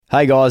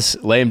Hey guys,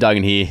 Liam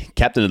Duggan here,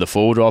 captain of the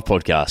 4 Drive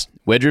podcast.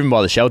 We're driven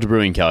by the Shelter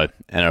Brewing Co.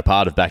 and are a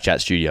part of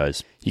Backchat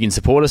Studios. You can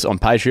support us on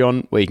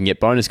Patreon, where you can get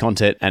bonus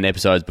content and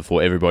episodes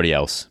before everybody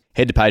else.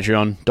 Head to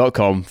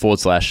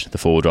patreon.com/the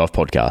 4 Drive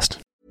podcast.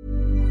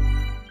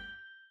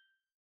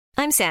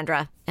 I'm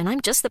Sandra, and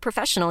I'm just the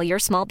professional your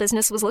small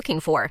business was looking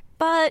for.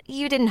 But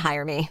you didn't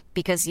hire me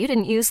because you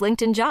didn't use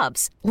LinkedIn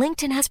Jobs.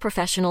 LinkedIn has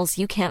professionals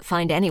you can't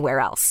find anywhere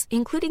else,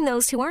 including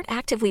those who aren't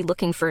actively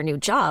looking for a new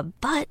job,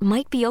 but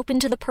might be open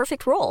to the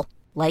perfect role,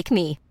 like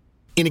me.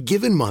 In a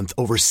given month,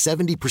 over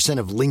 70%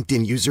 of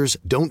LinkedIn users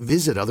don't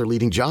visit other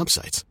leading job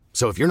sites.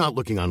 So if you're not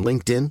looking on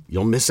LinkedIn,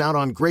 you'll miss out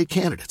on great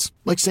candidates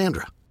like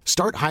Sandra.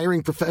 Start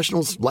hiring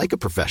professionals like a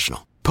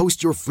professional.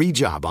 Post your free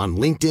job on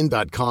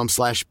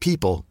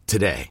linkedin.com/people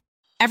today.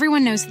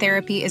 Everyone knows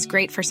therapy is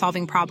great for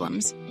solving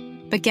problems,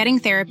 but getting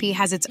therapy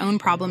has its own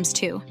problems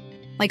too,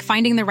 like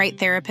finding the right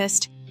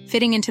therapist,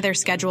 fitting into their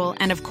schedule,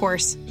 and of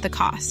course, the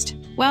cost.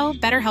 Well,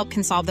 BetterHelp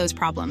can solve those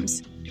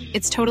problems.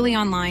 It's totally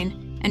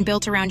online and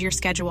built around your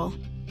schedule.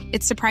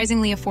 It's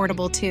surprisingly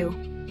affordable too.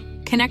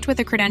 Connect with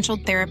a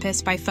credentialed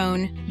therapist by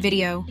phone,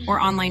 video,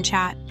 or online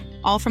chat,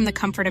 all from the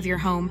comfort of your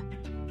home.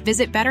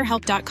 Visit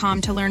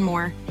BetterHelp.com to learn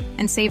more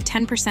and save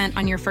 10%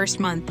 on your first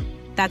month.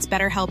 That's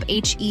BetterHelp,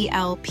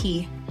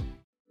 H-E-L-P.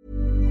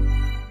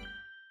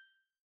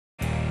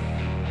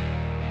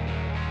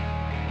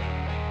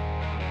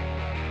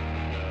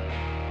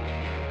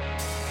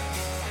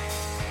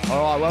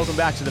 All right, welcome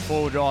back to the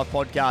 4 Drive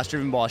podcast,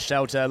 driven by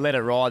Shelter, Let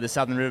It Ride, the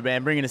Southern River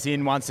Band, bringing us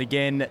in once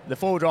again. The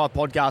 4 Drive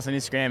podcast on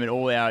Instagram and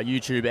all our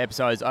YouTube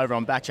episodes over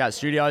on Backchat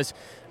Studios.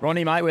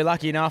 Ronnie, mate, we're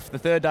lucky enough, the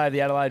third day of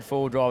the Adelaide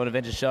 4 Drive and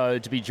Adventure Show,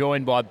 to be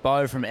joined by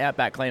Beau from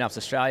Outback Cleanups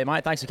Australia.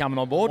 Mate, thanks for coming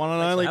on board. One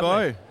and only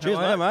Beau. Cheers,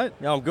 mate.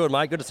 Yeah, I'm good,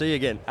 mate. Good to see you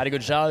again. Had a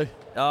good show.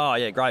 Oh,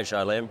 yeah, great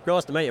show, Liam.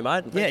 Nice to meet you,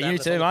 mate. Yeah, you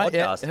too, mate.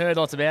 Yeah, heard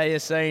lots about you,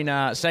 seen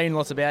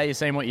lots about you,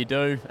 seen what you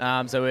do.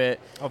 So we're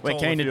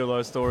keen to do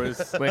those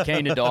stories. We're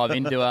keen to dive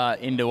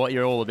into what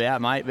you're all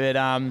about, mate. But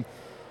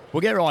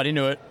we'll get right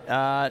into it.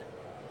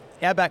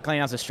 Outback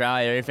Cleanups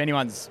Australia. If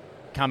anyone's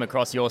come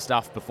across your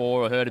stuff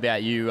before or heard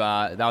about you,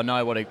 they'll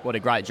know what a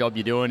great job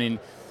you're doing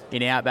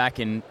in Outback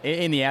and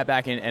in the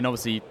Outback, and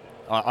obviously,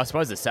 I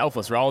suppose the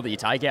selfless role that you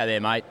take out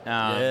there, mate,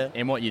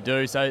 in what you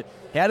do. So,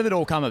 how did it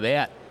all come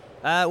about?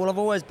 Well, I've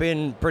always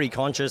been pretty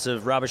conscious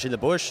of rubbish in the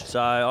bush. So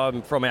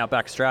I'm from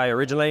Outback Australia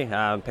originally.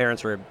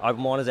 Parents were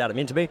open miners out of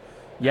Minterby.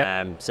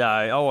 Yep. So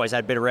I always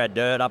had a bit of red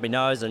dirt up my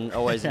nose and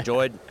always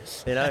enjoyed,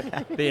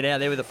 being out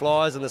there with the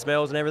flies and the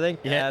smells and everything.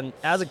 Yeah.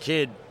 As a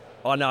kid,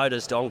 I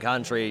noticed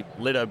on-country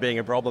litter being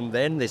a problem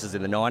then. This is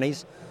in the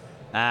 90s.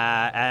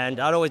 And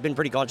I'd always been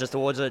pretty conscious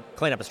towards it.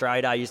 Clean Up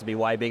Australia Day used to be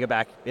way bigger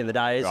back in the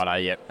days. Righto,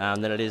 yep.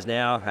 Than it is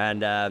now.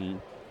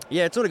 And,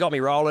 it sort of got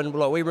me rolling.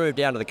 Look, we moved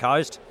down to the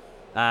coast.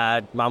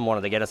 Mum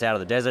wanted to get us out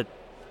of the desert.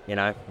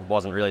 It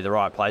wasn't really the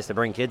right place to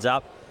bring kids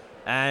up.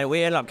 And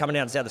we ended up coming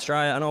down to South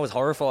Australia, and I was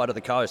horrified at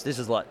the coast. This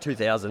is like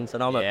 2000s,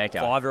 and I'm a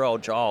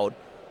 5-year-old child.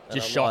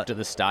 Just shocked at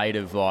the state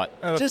of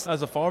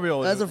as a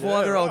 5-year-old. As a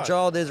 5-year-old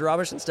child, there's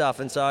rubbish and stuff.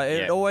 And so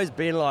it had always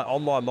been like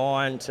on my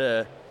mind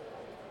to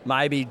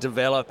maybe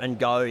develop and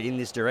go in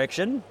this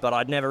direction, but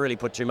I'd never really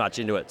put too much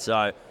into it. So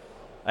I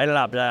ended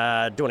up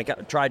doing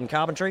a trade in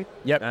carpentry.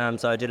 Yep.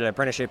 So I did an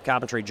apprenticeship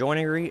carpentry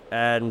joinery,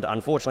 and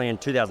unfortunately in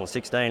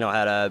 2016 I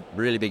had a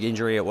really big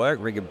injury at work,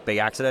 big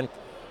accident.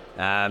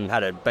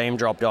 Had a beam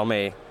dropped on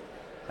me,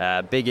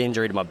 big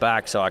injury to my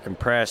back, so I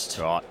compressed.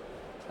 Right.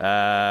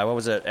 What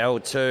was it?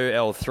 L2,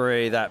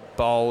 L3, that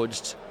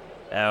bulged.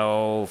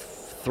 L3,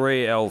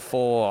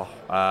 L4,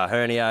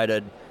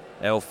 herniated.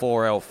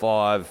 L4,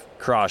 L5,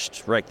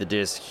 crushed, wrecked the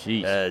disc,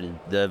 and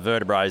the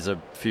vertebrae are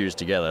fused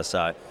together.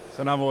 So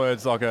in other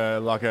words, like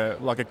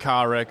a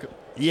car wreck.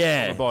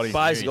 Yeah, the body.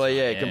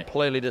 basically,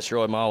 completely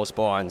destroyed my whole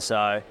spine.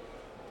 So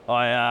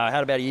I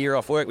had about a year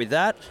off work with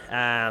that.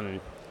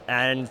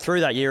 And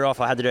through that year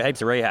off, I had to do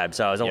heaps of rehab.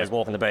 So I was always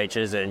walking the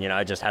beaches and,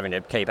 just having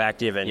to keep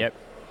active. And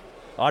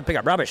I'd pick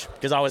up rubbish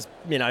because I was,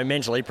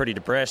 mentally pretty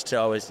depressed.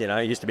 I was,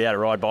 used to be able to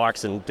ride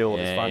bikes and do all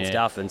this fun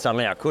stuff, and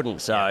suddenly I couldn't.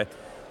 So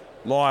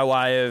my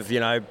way of,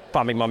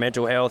 pumping my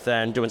mental health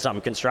and doing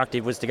something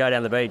constructive was to go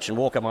down the beach and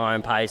walk at my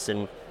own pace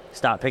and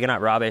start picking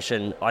up rubbish.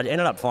 And I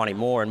ended up finding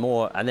more and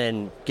more and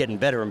then getting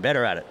better and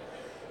better at it.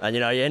 And,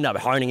 you end up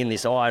honing in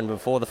this eye. And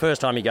before the first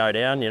time you go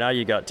down,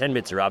 you got 10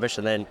 bits of rubbish,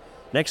 and then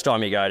next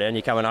time you go down,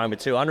 you're coming home with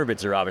 200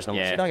 bits of rubbish. And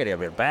I'm like, I got to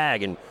get a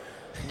bag. And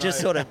just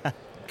sort of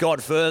got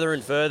further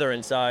and further.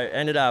 And so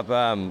ended up,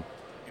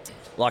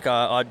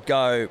 I'd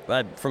go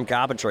from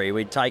carpentry,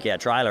 we'd take our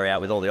trailer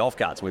out with all the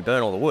offcuts and we'd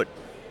burn all the wood,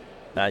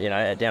 down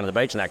at the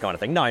beach and that kind of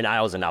thing. No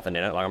nails and nothing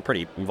in it. Like, I'm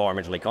pretty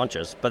environmentally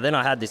conscious. But then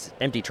I had this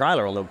empty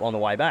trailer on the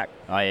way back.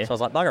 Oh, yeah. So I was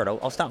like, bugger it,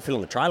 I'll start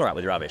filling the trailer up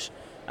with rubbish.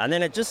 And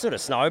then it just sort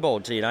of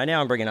snowballed to, now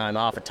I'm bringing home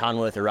half a tonne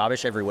worth of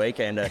rubbish every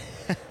weekend. And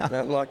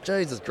I'm like,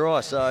 Jesus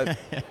Christ. So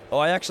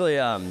I actually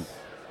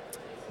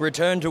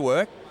returned to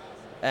work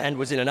and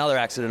was in another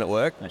accident at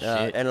work.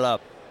 Ended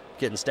up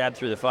getting stabbed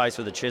through the face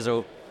with a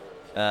chisel.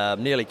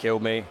 Nearly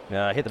killed me.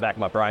 Hit the back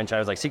of my brain. So it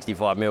was like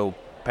 65 mil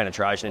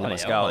penetration into my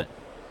skull.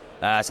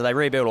 So they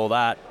rebuilt all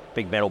that.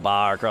 big metal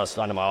bar across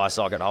under my eye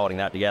socket holding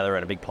that together,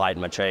 and a big plate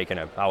in my cheek, and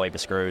a whole heap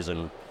of screws.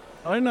 And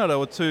I didn't know there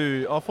were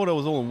two. I thought it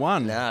was all in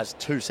one. nah, it's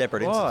two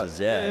separate Right. instances.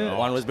 Yeah.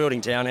 One was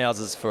building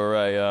townhouses for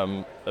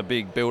a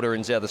big builder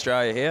in South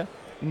Australia here.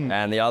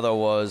 And the other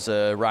was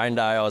rain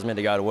day. I was meant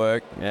to go to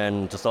work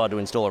and decided to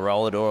install a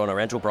roller door on a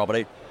rental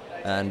property.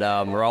 And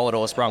roller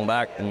door sprung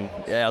back, and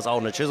I was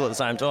holding a chisel at the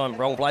same time.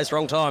 Wrong place,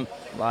 wrong time.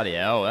 Bloody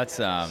hell, that's...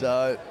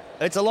 So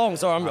it's a long...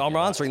 So I'm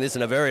answering this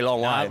in a very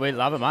long way. we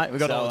love it, mate. We've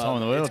got all the time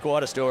in the world. It's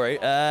quite a story.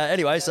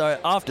 Anyway, so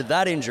after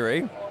that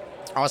injury,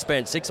 I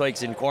spent 6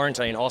 weeks in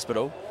quarantine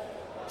hospital,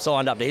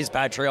 signed up to his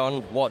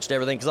Patreon, watched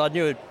everything, because I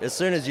knew as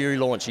soon as you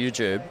launched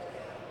YouTube,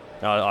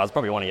 I was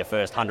probably one of your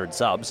first 100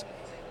 subs,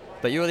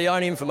 but you were the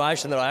only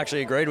information that I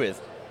actually agreed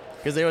with,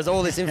 because there was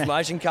all this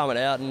information coming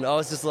out, and I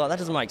was just like, that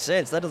doesn't make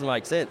sense, that doesn't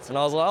make sense. And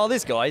I was like, oh,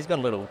 this guy, he's got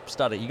a little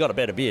study. You got a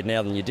better beard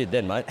now than you did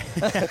then, mate.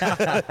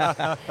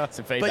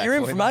 Some feedback But your for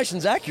him.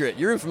 information's accurate.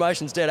 Your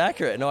information's dead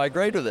accurate, and I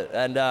agreed with it.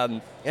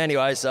 And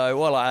anyway, so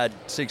while I had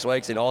 6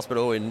 weeks in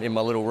hospital in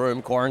my little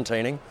room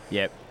quarantining,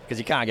 Yep. because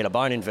you can't get a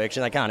bone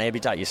infection, they can't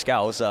amputate your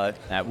skull, so...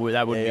 That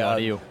wouldn't be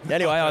ideal.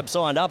 Anyway, I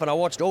signed up and I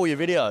watched all your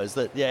videos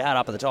that you had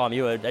up at the time.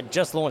 You had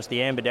just launched the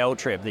Amberdell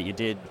trip that you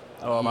did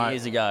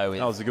years ago.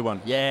 That was a good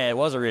one. Yeah, it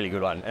was a really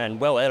good one, and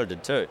well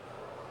edited too.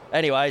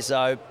 Anyway,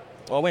 so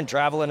I went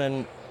travelling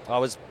and I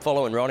was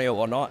following Ronnie or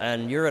whatnot,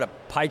 and you're at a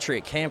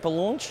Patriot camper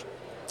launch.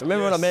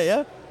 Remember when I met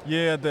you?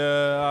 Yeah,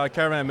 the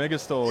Caravan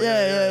Megastore.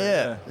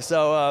 Yeah.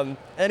 So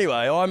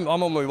anyway, I'm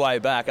on my way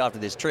back after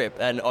this trip,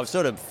 and I've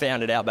sort of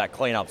founded Outback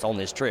Cleanups on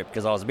this trip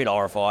because I was a bit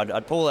horrified.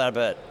 I'd pulled out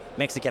at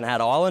Mexican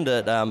Hat Island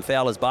at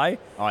Fowler's Bay.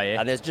 Oh, yeah.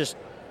 And there's just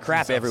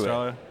crap South everywhere.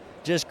 Australia.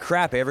 Just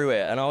crap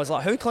everywhere. And I was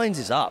like, who cleans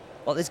this up?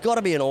 Like, there's got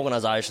to be an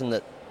organisation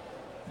that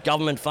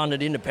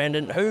government-funded,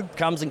 independent, who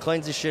comes and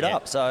cleans this shit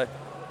up? So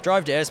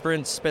drove to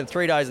Esperance, spent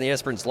 3 days in the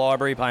Esperance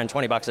library, paying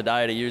 $20 a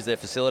day to use their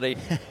facility,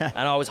 and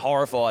I was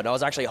horrified. I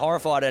was actually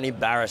horrified and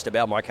embarrassed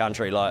about my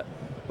country. Like,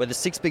 we're the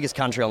 6th biggest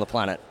country on the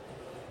planet.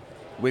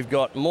 We've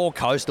got more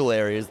coastal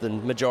areas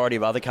than majority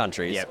of other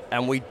countries,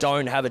 and we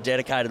don't have a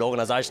dedicated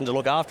organisation to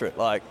look after it.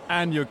 Like,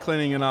 And you're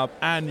cleaning it up,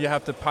 and you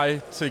have to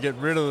pay to get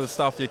rid of the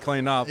stuff you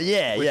clean up. Which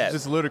is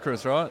just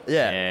ludicrous, right?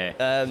 Yeah.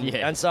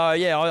 And so,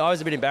 I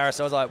was a bit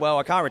embarrassed. I was like, well,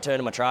 I can't return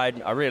to my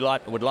trade. I really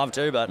would love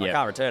to, but I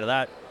can't return to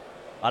that.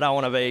 I don't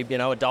want to be,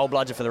 a dull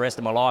bludger for the rest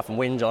of my life and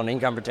whinge on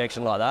income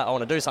protection like that. I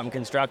want to do something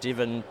constructive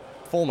and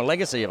form a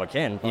legacy if I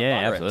can.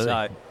 Absolutely.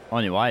 So,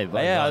 on your way.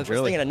 I was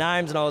thinking of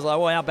names, and I was like,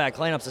 well, Outback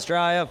Cleanups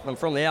Australia. I'm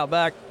from the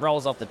Outback.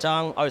 Rolls off the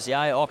tongue.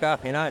 OCA,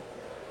 OCA,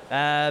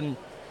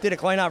 did a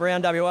clean-up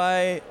around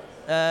WA.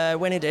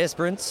 Went into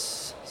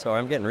Esperance. Sorry,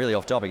 I'm getting really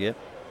off topic here.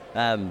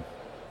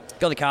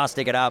 Got the car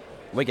sticker up.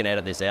 We can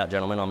edit this out,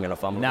 gentlemen. I'm going to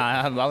fumble. No,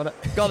 I'm loving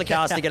it. Got the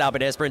car sticker up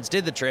at Esperance,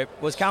 did the trip,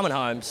 was coming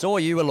home, saw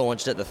you were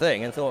launched at the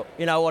thing, and thought,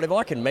 you know what, if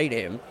I can meet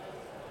him,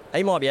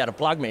 he might be able to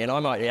plug me, and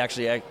I might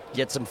actually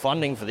get some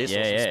funding for this,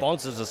 or some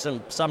sponsors, or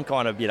some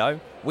kind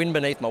of, wind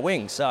beneath my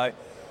wings. So,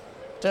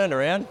 turned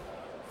around,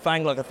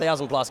 fanged like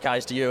 1,000+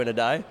 Ks to you in a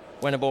day,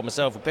 went and bought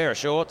myself a pair of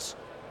shorts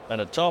and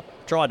a top,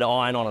 tried to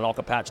iron on an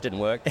ochre patch, didn't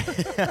work.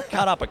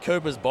 Cut up a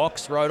Cooper's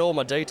box, wrote all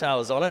my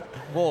details on it,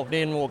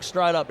 walked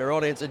straight up to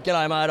Ronnie and said,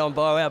 g'day mate, I'm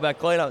Beau, Outback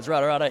Cleanups,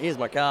 rada, here's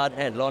my card,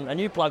 hand it on, and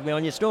you plugged me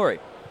on your story.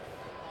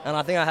 And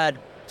I think I had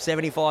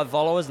 75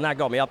 followers, and that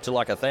got me up to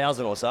like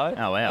 1,000 or so.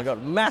 Oh, wow. I got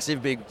a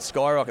massive big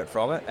skyrocket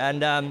from it,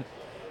 and then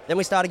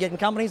we started getting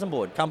companies on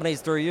board,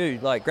 companies through you,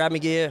 like Grab Me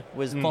Gear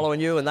was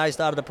following you, and they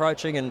started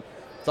approaching, and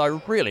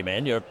so really,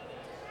 man, you're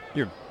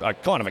a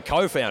kind of a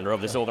co-founder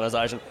of this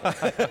organisation.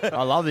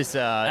 I love this.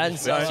 And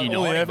so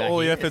all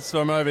the efforts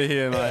from over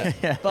here, mate.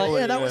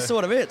 But that was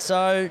sort of it.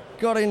 So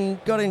got in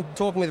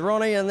talking with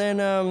Ronnie, and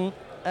then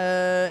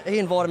he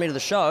invited me to the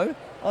show.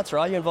 That's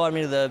right, you invited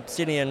me to the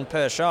Sydney and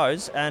Perth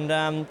shows, and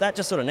that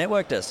just sort of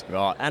networked us.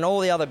 Right. And all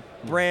the other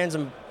brands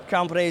and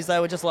companies, they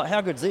were just like,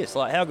 how good's this?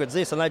 Like, how good's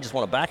this? And they just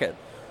want to back it.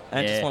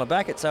 And just want to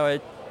back it. So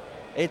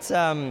it's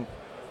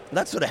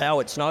that's sort of how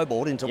it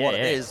snowballed into what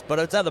it is. But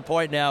it's at the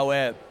point now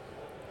where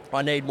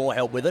I need more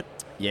help with it.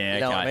 Yeah, you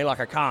know what I mean? Like,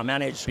 I can't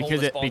manage all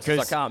the sponsors.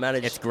 I can't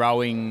manage. It's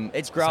growing.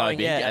 It's growing, so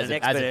big, at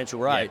an exponential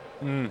rate.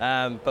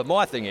 But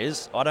my thing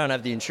is, I don't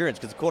have the insurance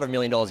because it's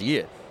 $250,000 a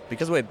year.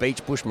 Because we're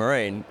beach bush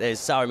marine, there's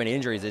so many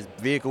injuries. There's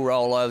vehicle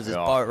rollovers, there's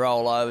boat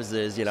rollovers,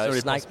 there's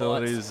snake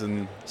bites.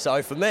 And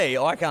so for me,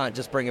 I can't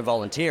just bring a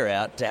volunteer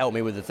out to help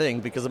me with the thing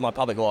because of my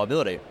public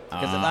liability.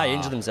 Because if they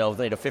injure themselves,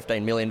 they need a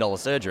 $15 million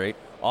surgery,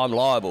 I'm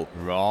liable.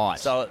 Right.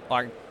 So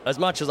as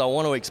much as I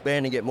want to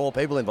expand and get more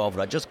people involved,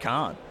 I just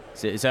can't.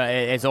 So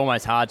it's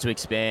almost hard to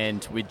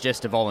expand with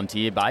just a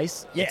volunteer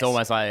base. Yes. It's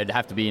almost like it'd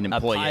have to be an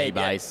employee paid,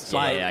 base.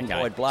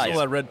 employed place. all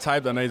that red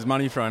tape that needs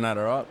money thrown at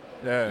it, right?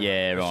 Yeah.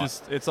 Yeah,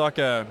 right. It's like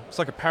a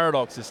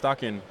paradox you're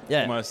stuck in,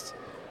 almost.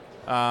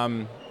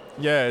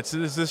 It's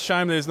a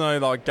shame there's no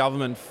like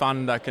government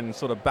fund that can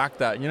sort of back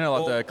that.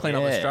 Like the Clean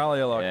Up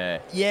Australia.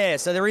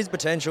 So there is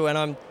potential,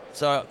 and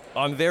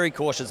I'm very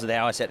cautious of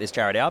how I set this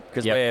charity up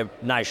because we're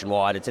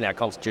nationwide. It's in our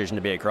constitution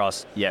to be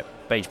across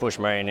beach, bush,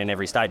 marine in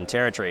every state and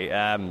territory.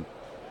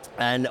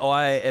 And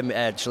I am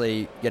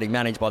actually getting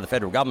managed by the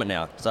federal government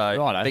now.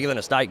 So bigger than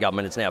a state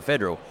government, it's now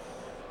federal.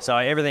 So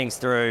everything's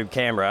through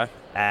Canberra,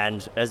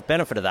 and as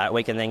benefit of that,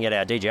 we can then get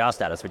our DGR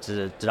status, which is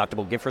a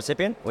deductible gift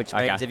recipient, which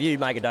means if you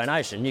make a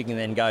donation, you can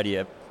then go to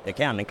your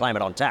accountant and claim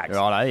it on tax.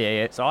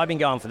 So I've been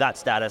going for that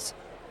status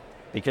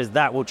because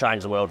that will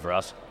change the world for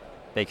us.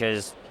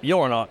 Because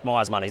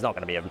Myers money is not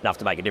going to be enough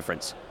to make a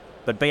difference.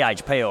 But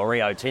BHP or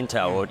Rio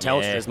Tinto or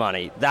Telstra's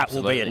money, that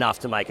will be enough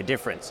to make a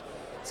difference.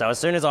 So as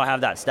soon as I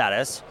have that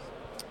status,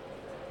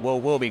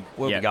 we'll be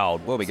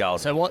gold. We'll be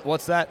gold. So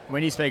what's that?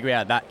 When you speak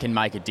about that can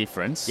make a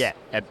difference,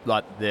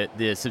 like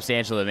the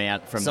substantial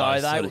amount from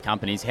those sort of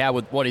companies,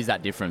 what is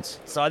that difference?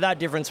 So that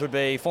difference would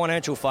be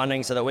financial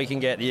funding so that we can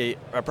get the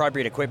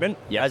appropriate equipment.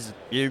 Yep. As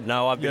you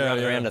know, I've been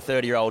running around a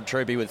 30-year-old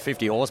troopy with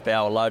 50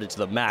 horsepower loaded to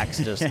the max,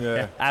 just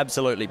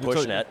absolutely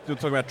pushing it. You're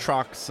talking about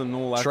trucks and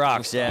all that.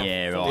 Trucks, kind of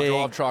yeah, right. Big,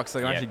 drive trucks,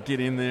 they can actually get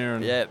in there.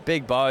 And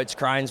big boats,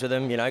 cranes with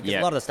them, you know, because a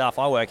lot of the stuff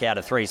I work out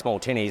of 3 small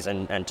tinnies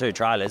and 2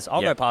 trailers.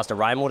 I'll go past a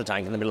rainwater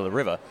tank in the middle of the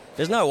river.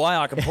 There's no way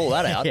I can pull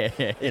that out.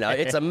 You know,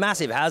 it's a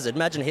massive hazard.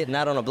 Imagine hitting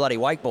that on a bloody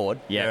wakeboard.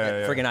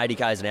 Friggin' 80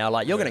 k's an hour.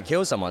 Like, you're going to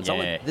kill someone.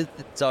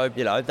 So,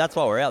 you know, that's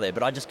why we're out there.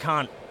 But I just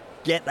can't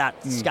get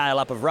that scale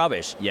up of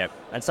rubbish.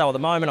 And so at the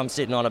moment, I'm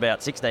sitting on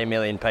about 16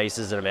 million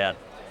pieces at about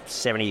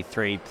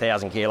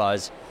 73,000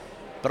 kilos.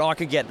 But I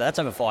could get that's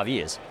over 5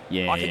 years.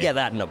 I could get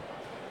that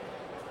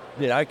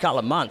in a couple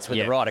of months with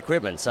the right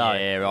equipment. So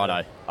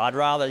righto. I'd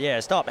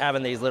rather stop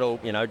having these little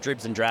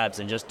dribs and drabs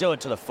and just do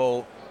it to the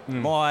full.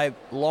 My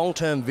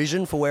long-term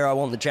vision for where I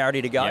want the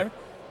charity to go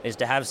is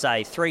to have,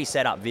 say, 3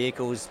 set-up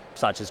vehicles,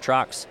 such as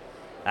trucks.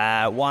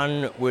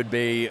 One would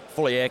be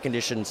fully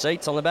air-conditioned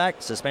seats on the back,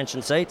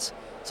 suspension seats,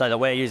 so that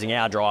we're using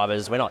our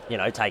drivers. We're not,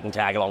 taking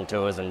tag-along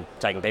tours and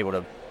taking people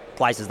to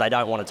places they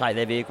don't want to take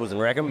their vehicles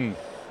and wreck them.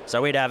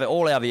 So we'd have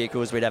all our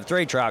vehicles. We'd have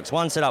 3 trucks,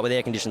 one set up with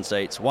air-conditioned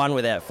seats, one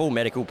with our full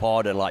medical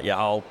pod and, like, your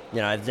whole, if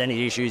there's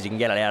any issues, you can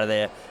get it out of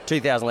there,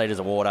 2,000 litres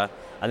of water,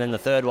 and then the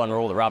third one were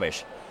all the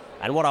rubbish.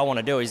 And what I want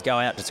to do is go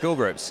out to school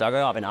groups. So I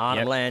go up in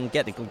Arnhem Land,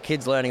 get the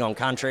kids learning on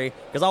country,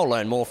 because I'll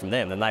learn more from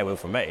them than they will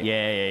from me.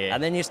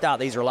 And then you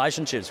start these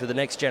relationships with the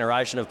next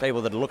generation of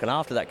people that are looking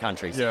after that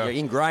country. So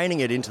you're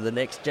ingraining it into the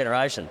next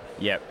generation.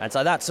 And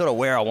so that's sort of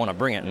where I want to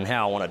bring it and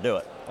how I want to do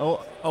it. I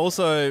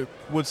also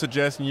would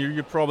suggest, and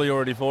you probably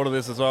already thought of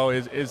this as well,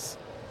 is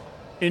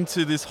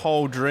into this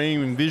whole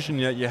dream and vision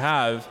that you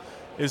have,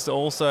 is to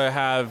also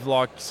have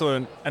like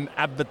sort of an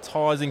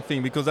advertising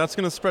thing, because that's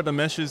going to spread the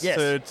message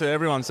to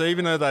everyone. So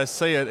even though they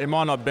see it, it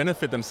might not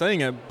benefit them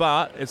seeing it,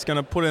 but it's going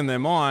to put in their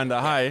mind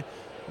that, hey,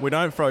 we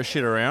don't throw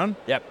shit around.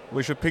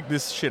 We should pick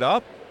this shit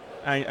up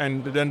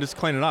and then just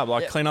clean it up,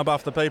 clean up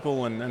after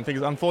people and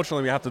things.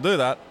 Unfortunately, we have to do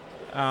that.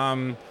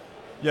 I'll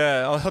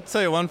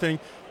tell you one thing.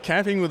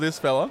 Camping with this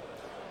fella,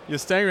 you're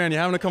standing around, you're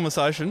having a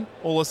conversation,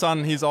 all of a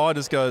sudden his eye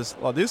just goes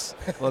like this,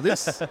 like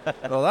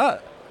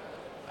that.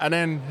 And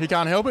then he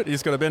can't help it.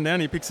 He's got to bend down.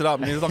 He picks it up,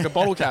 and there's like a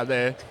bottle cap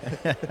there.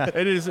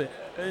 It is.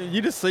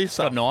 You just see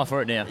stuff. Got an eye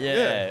for it now.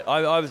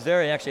 I was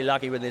very actually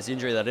lucky with this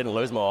injury that I didn't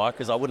lose my eye,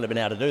 because I wouldn't have been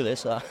able to do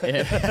this. For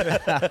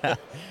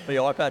the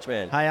eye patch,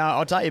 man. Hey,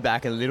 I'll take you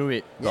back a little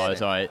bit, guys.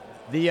 Sorry.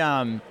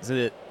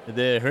 The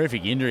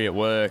horrific injury at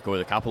work, or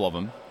a couple of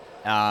them.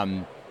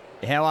 How's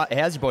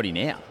your body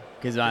now?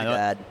 Because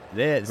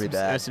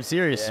there's some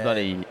serious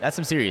that's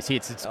some serious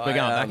hits. We're going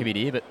back a bit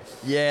here,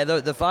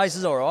 but the face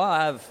is all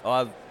right.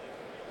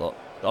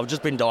 I've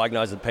just been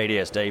diagnosed with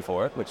PTSD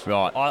for it, which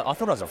I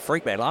thought I was a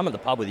freak, man. I'm at the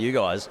pub with you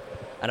guys,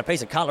 and a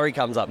piece of cutlery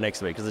comes up next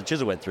to me because the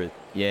chisel went through.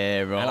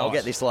 And I'll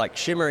get this like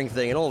shimmering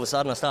thing, and all of a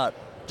sudden I start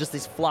just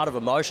this flood of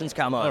emotions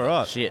come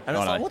over. Shit. And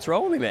it's like, what's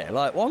wrong with me, man?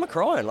 Like, why am I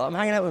crying? Like, I'm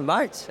hanging out with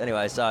mates.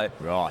 Anyway, so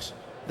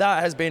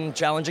that has been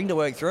challenging to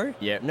work through.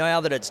 Now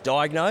that it's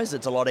diagnosed,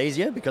 it's a lot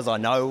easier because I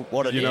know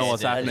what it is. You know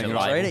what's happening,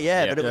 right?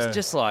 But it was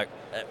just like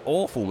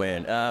awful,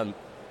 man.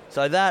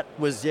 So that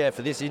was,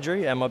 for this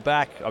injury. And my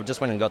back, I just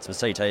went and got some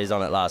CTs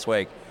on it last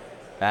week.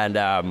 And,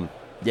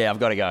 I've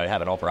got to go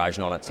have an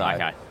operation on it. So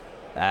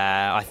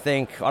I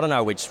think, I don't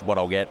know what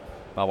I'll get.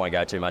 I won't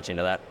go too much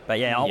into that.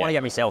 But, I want to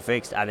get myself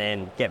fixed and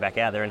then get back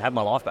out there and have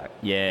my life back.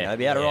 Be able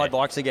to ride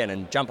bikes again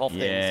and jump off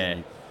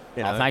things.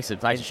 And, thanks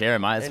for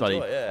sharing, mate. It's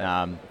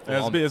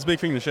it's a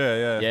big thing to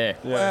share,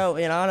 Well,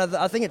 and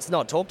I think it's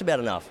not talked about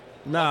enough.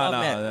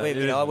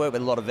 I work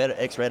with a lot of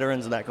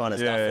ex-veterans and that kind of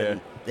stuff, and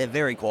they're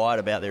very quiet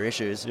about their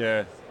issues.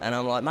 And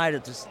I'm like, mate,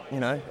 it's just,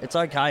 it's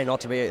okay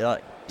not to be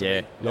not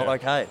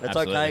okay. It's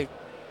Absolutely. okay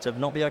to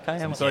not be okay.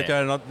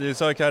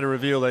 It's okay to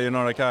reveal that you're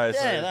not okay.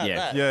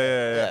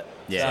 So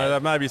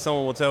that maybe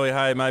someone will tell you,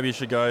 hey, maybe you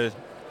should go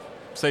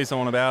see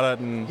someone about it,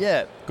 and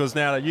because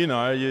now that you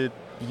know, you're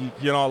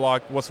not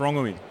like, what's wrong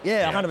with me?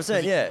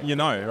 100%. You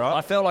know, right?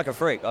 I felt like a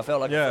freak.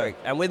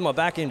 And with my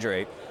back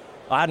injury,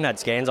 I hadn't had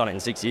scans on it in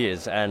 6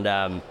 years, and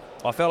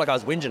I felt like I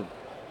was whinging.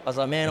 I was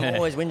like, man, I'm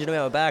always whinging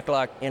about my back.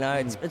 Like,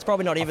 it's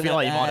probably not even I feel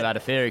like you bad. might have had a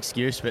fair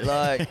excuse, but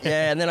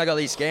and then I got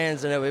these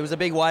scans, and it was a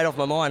big weight off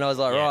my mind. I was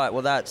like, right,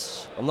 well,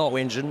 I'm not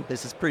whinging.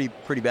 This is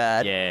pretty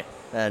bad.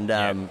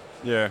 And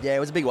Yeah. it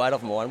was a big weight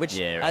off my mind, which,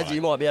 as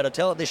you might be able to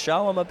tell at this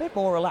show, I'm a bit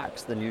more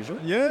relaxed than usual.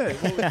 Yeah,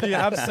 well, you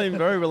have seemed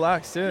very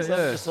relaxed, yeah. So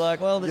I'm just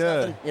like, well, there's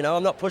nothing, you know,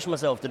 I'm not pushing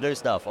myself to do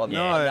stuff. I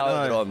know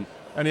that I'm...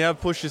 And you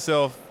have pushed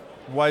yourself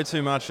way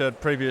too much at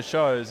previous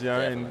shows, you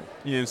know,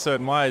 in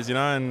certain ways, you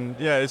know, and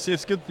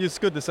it's good. It's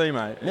good to see,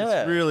 mate.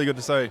 Yeah. It's really good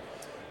to see.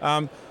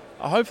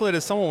 Hopefully,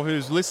 there's someone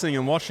who's listening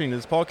and watching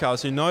this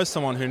podcast who knows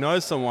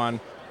someone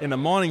in the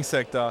mining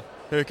sector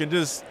who can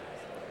just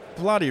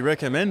bloody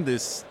recommend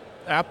this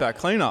Outback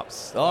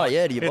Cleanups. Oh,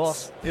 yeah, to your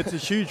boss. It's a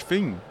huge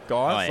thing,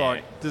 guys. Oh, yeah.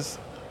 Like, just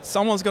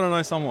someone's got to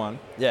know someone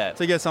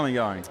to get something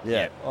going.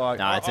 Yeah. Like,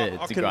 No,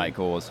 it's a great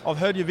cause. I've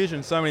heard your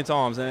vision so many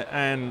times,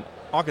 and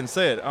I can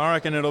see it. I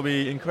reckon it'll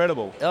be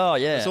incredible. Oh,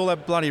 yeah. It's all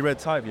that bloody red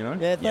tape, you know?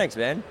 Yeah, thanks,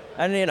 man.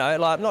 And, you know,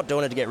 like, I'm not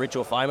doing it to get rich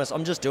or famous.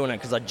 I'm just doing it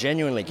because I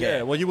genuinely care.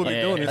 Yeah, well, you wouldn't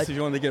be doing this if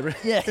you wanted to get rich.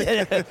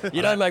 Yeah.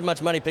 You don't make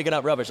much money picking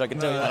up rubbish, I can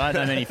tell you that. I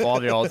don't know many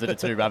 5-year-olds that are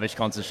too rubbish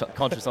conscious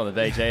on the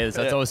beach either,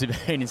 so it's obviously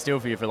been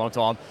instilled for you for a long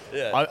time.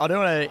 Yeah. I do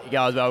want to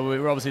go as well.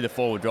 We're obviously the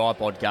Forward Drive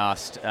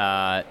podcast,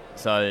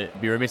 so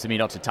it'd be remiss of me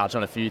not to touch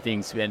on a few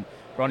things. And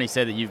Ronnie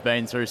said that you've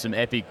been through some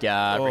epic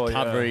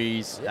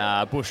recoveries,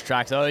 bush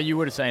tracks. Oh, you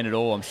would have seen it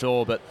all, I'm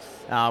sure. But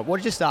what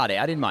did you start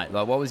out in, mate?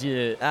 Like, what was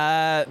your...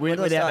 when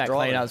with Outback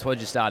Cleanups, what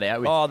did you start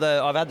out with?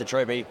 Oh, I've had the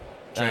Troopy.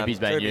 Troopy's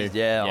been you.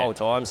 Yeah, the whole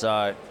time. So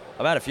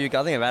I've had a few... I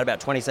think I've had about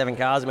 27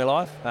 cars in my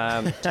life.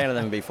 10 of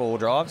them would be 4-wheel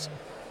drives.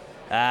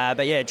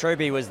 But yeah,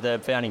 Troopy was the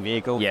founding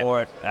vehicle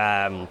for it.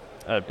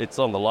 It's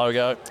on the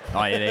logo.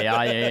 Oh, yeah, they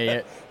are.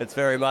 Yeah. It's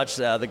very much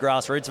the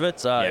grassroots of it.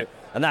 So...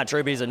 And that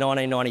Troopy is a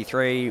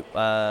 1993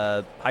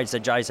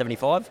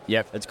 HZJ75.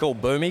 Yep. It's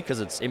called Boomy because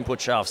its input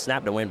shaft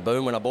snapped and went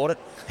boom when I bought it.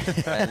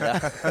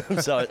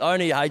 And, so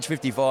only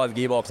H55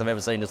 gearbox I've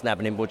ever seen to snap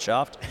an input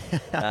shaft.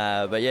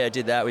 But yeah,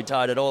 did that. We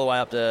towed it all the way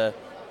up to...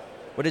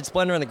 We did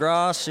Splendor in the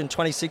Grass in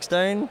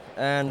 2016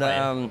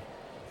 and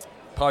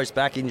post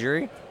back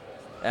injury.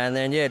 And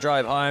then,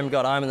 drove home,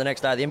 got home, and the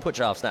next day the input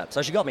shaft snapped.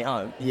 So she got me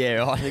home. Yeah,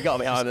 right. She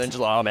got me home, and then just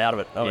like, I'm out of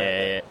it.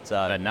 Yeah.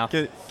 So enough.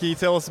 Can you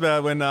tell us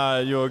about when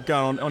you were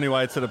going on your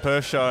way to the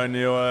Perth show and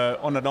you were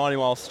on the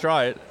 90-mile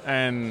straight,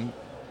 and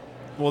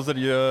was it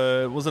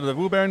the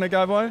wheel bearing that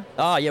gave away?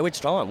 Oh, yeah,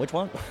 which time? Which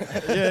one?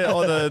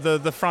 or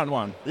the front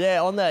one?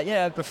 Yeah, on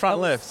that, The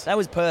front left. That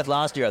was Perth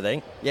last year, I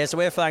think. Yeah, so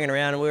we're fanging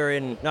around,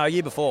 and a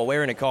year before,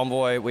 we're in a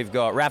convoy. We've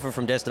got Rafa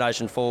from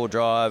Destination Forward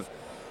Drive.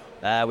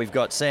 We've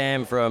got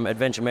Sam from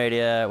Adventure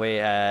Media. We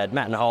had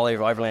Matt and Holly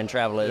from Overland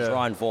Travellers,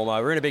 Ryan Formo.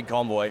 We're in a big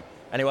convoy.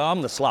 Anyway,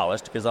 I'm the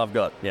slowest because I've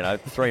got,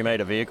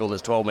 3-metre vehicle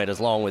that's 12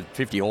 metres long with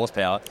 50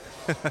 horsepower.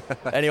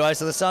 Anyway,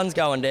 so the sun's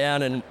going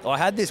down, and I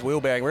had this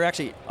wheel bearing. We're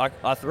actually, I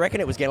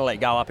reckon it was going to let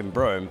go up in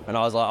Broome, and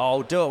I was like,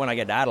 I'll do it when I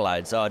get to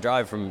Adelaide. So I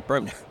drove from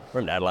Broome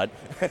to Adelaide.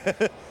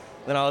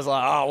 Then I was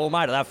like, oh, well,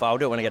 mate, that far, I'll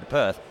do it when I get to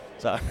Perth.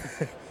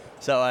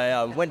 So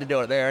I went to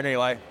do it there, and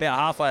anyway, about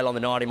halfway along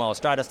the 90-mile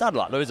straight, I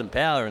started losing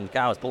power, and the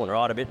car was pulling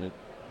right a bit. And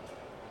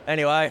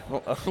anyway,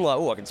 I'm like,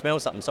 I can smell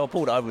something. So I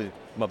pulled over with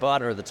my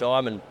partner at the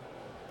time, and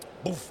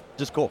poof,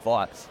 just caught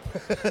fire.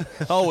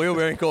 Whole wheel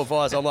bearing caught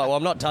fire. So I'm like, well,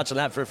 I'm not touching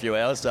that for a few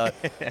hours. So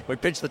we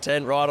pitched the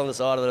tent right on the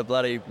side of the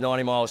bloody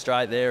 90-mile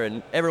straight there,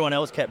 and everyone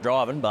else kept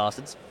driving,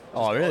 bastards.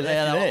 Oh, really?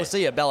 Yeah, we'll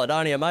see you at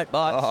Balladonia, mate.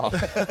 Bye.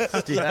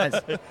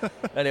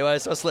 Anyway,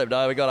 so I slept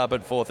over, got up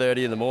at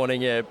 4:30 in the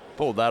morning,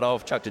 pulled that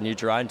off, chucked a new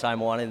terrain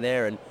tame one in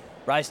there, and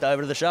raced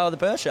over to the show at the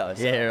Perth show.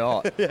 So. Yeah,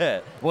 right. Yeah.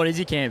 What is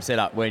your camp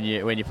setup when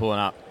you're pulling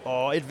up?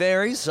 Oh, it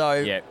varies.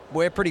 So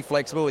we're pretty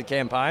flexible with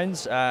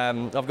campaigns.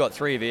 I've got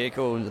 3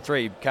 vehicles,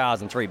 3 cars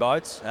and 3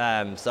 boats.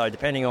 So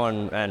depending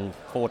on, and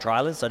 4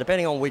 trailers. So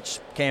depending on which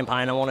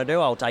campaign I want to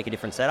do, I'll take a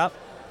different setup.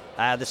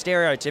 The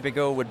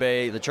stereotypical would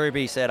be the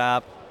Troopy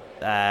setup.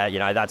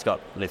 That's got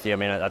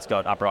lithium in it, that's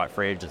got upright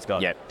fridge, it's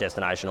got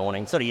destination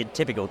awning, sort of your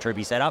typical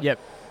Troopy setup. Yep.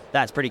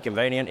 That's pretty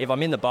convenient. If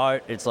I'm in the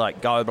boat, it's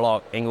like Go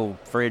Block, Engel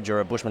fridge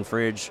or a Bushman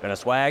fridge and a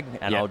swag,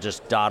 and I'll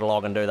just data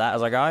log and do that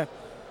as I go.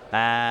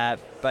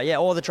 But yeah,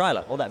 or the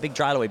trailer, all that big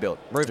trailer we built,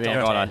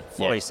 rooftop,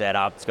 fully set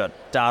up. It's got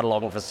data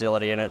logging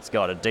facility in it, it's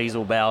got a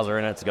diesel bowser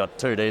in it, it's got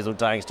 2 diesel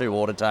tanks, 2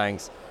 water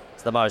tanks.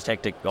 It's the most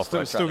hectic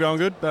off-road Still going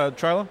good,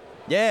 trailer?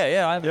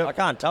 I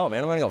can't tell,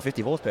 man. I've only got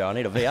 50 horsepower. I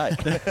need a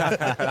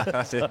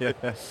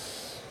V8.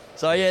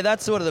 So,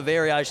 that's sort of the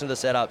variation of the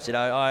setups.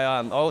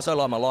 I also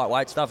like my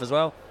lightweight stuff as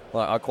well.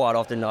 Like, I quite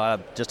often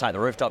just take the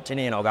rooftop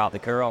tinny and I'll go up the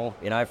Coorong,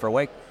 for a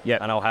week.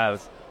 Yep. And I'll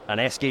have an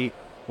esky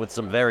with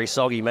some very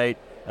soggy meat,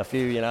 a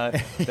few,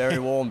 very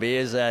warm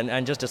beers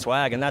and just a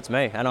swag, and that's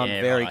me. And I'm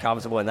very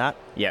comfortable in that.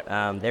 Yep.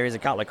 There is a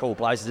couple of cool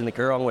places in the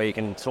Coorong where you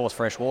can source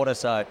fresh water,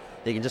 so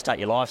you can just take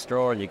your life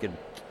straw and you can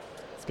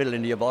spit it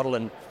into your bottle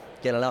and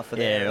get enough for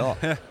there.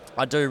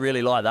 I do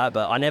really like that,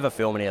 but I never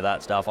film any of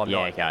that stuff. I'm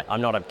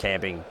not a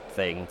camping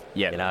thing.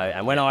 Yep. You know,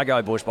 and when I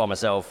go bush by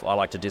myself, I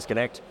like to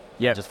disconnect.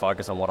 Yep. Just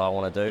focus on what I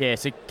want to do. Yeah,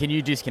 so can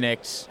you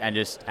disconnect and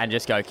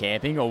just go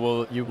camping, or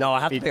will you? No, I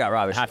have to pick up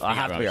rubbish. I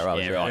have to pick up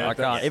rubbish. Yeah, right. right. I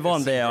can't. If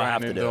I'm there, I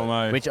have to do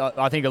it. Which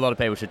I think a lot of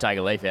people should take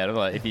a leaf out of.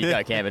 Like, if you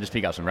go camping, just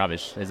pick up some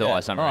rubbish. There's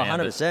always something around.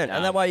 100%.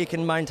 And that way you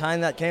can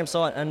maintain that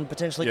campsite and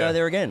potentially go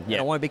there again. Yeah.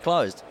 And it won't be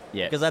closed.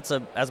 Yeah. Because that's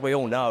as we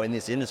all know in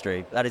this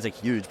industry, that is a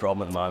huge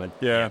problem at the moment.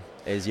 Yeah.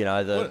 Is, you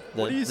know,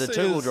 What do you the see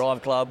two-wheel as-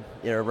 drive club,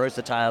 you know,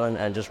 rooster tailing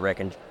and just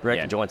wrecking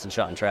joints and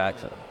shutting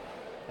tracks.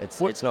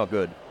 It's not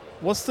good.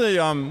 What's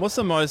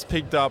the most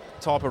picked up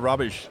type of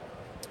rubbish?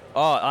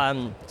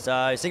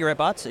 So cigarette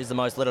butts is the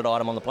most littered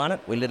item on the planet.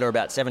 We litter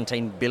about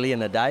 17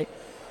 billion a day.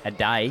 A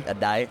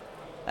day.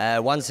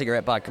 One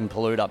cigarette butt can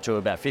pollute up to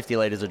about 50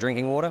 litres of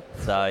drinking water.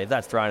 So if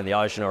that's thrown in the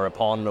ocean or a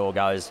pond or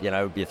goes, you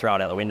know, you throw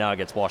it out the window, it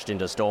gets washed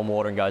into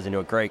stormwater and goes into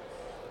a creek.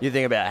 You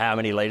think about how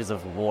many litres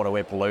of water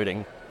we're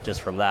polluting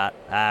just from that.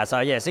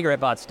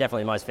 Cigarette butts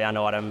definitely the most found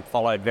item,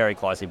 followed very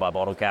closely by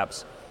bottle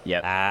caps.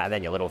 Yep. And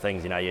then your little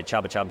things, you know, your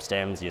chubba chub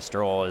stems, your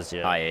straws,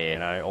 you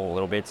know, all the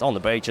little bits. On the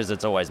beaches,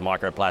 it's always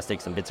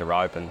microplastics and bits of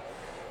rope and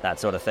that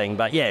sort of thing.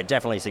 But yeah,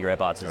 definitely cigarette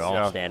butts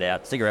stand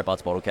out. Cigarette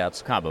butts, bottle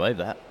caps. Can't believe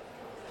that.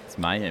 It's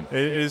mayhem. It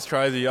is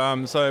crazy.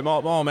 So my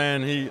old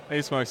man,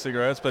 he smokes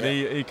cigarettes, but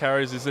he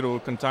carries this little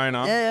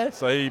container. Yeah.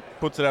 So he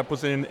puts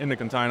it in the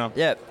container.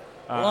 Yeah.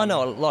 Well, I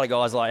know a lot of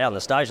guys like out in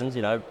the stations,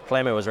 you know,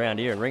 Clemmer was around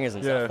here and Ringers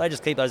and stuff. They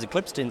just keep those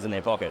Eclipse tins in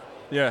their pocket.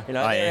 Yeah. You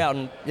know, they're out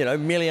in, you know,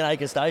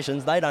 million-acre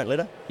stations. They don't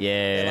litter.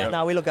 Yeah. They're like,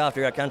 no, we look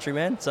after our country,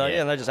 man. So,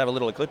 they just have a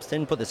little Eclipse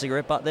tin, put the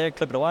cigarette butt there,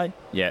 clip it away.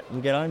 Yeah.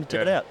 And get home and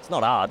tip it out. It's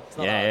not hard. It's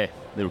not hard. Yeah.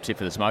 Little tip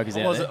for the smokers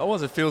out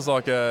there. It feels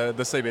like the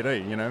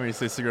CBD, you know, when you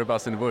see cigarette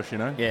butts in the bush, you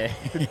know? Yeah.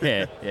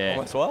 Yeah.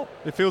 Almost well.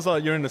 It feels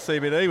like you're in the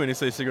CBD when you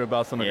see cigarette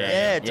butts on the ground.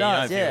 Yeah, it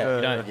does,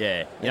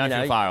 You don't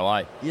feel far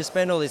away. You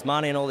spend all this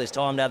money and all this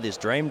time to have this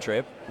dream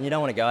trip, and you don't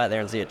want to go out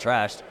there and see it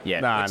trashed. Yeah.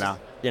 No.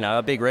 You know,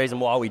 a big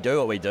reason why we do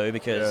what we do,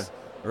 because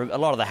a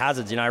lot of the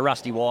hazards, you know,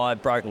 rusty wire,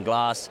 broken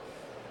glass.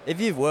 If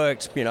you've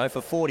worked, you know,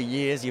 for 40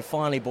 years, you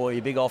finally bought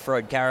your big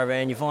off-road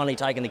caravan, you're finally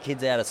taking the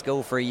kids out of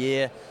school for a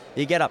year,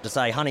 you get up to,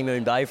 say,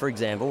 Honeymoon Bay, for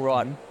example,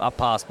 right up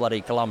past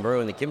bloody Columbaroo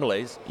and the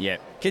Kimberleys. Yeah.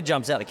 Kid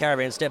jumps out the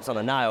caravan, steps on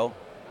a nail.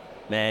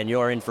 Man,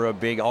 you're in for a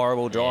big,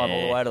 horrible drive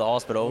all the way to the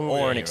hospital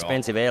or an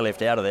expensive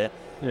airlift out of there.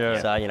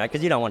 Yeah. So, you know,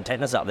 because you don't want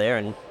tetanus up there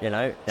and, you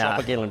know,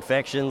 tropical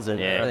infections and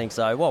everything.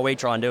 So what we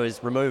try and do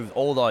is remove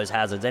all those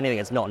hazards, anything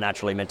that's not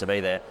naturally meant to be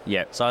there.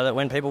 Yeah. So that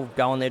when people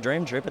go on their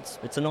dream trip,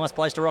 it's a nice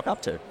place to rock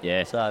up to.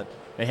 Yeah. So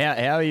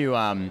how are you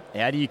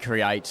how do you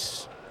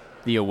create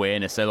the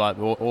awareness? So like,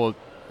 or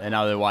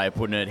another way of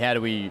putting it, how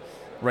do we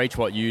reach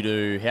what you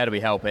do? How do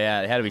we help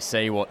out? How do we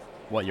see what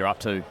you're up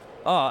to?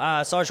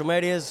 Social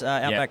medias,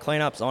 Outback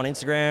Cleanups on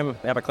Instagram,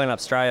 Outback Cleanups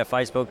Australia,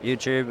 Facebook,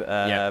 YouTube,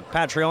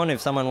 Patreon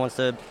if someone wants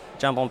to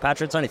jump on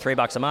Patreon. It's only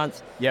 $3 a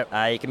month. Yep.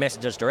 You can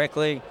message us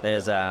directly.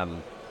 There's a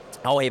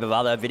whole heap of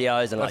other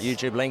videos and like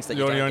YouTube links that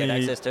you don't get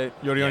access to.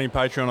 You're the only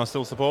Patreon I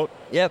still support.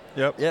 Yep.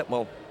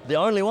 Well, the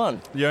only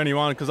one. The only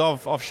one, because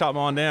I've shut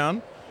mine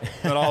down.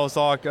 But I was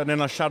like, and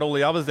then I shut all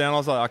the others down. I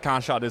was like, I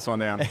can't shut this one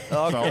down.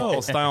 So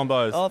I'll stay on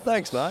both. Oh,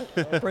 thanks, mate.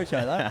 I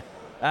appreciate that.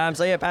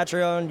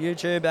 Patreon,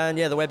 YouTube, and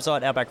the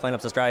website,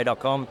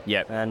 outbackcleanupsaustralia.com.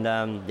 Yep. And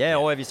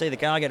or if you see the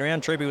car getting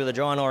around, Troopy with a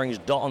giant orange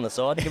dot on the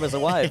side, give us a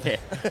wave.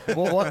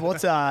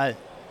 What's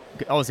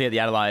obviously at the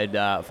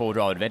Adelaide Four-Wheel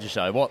Drive Adventure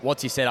Show,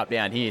 what's your setup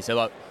down here? So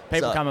like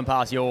people coming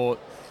past your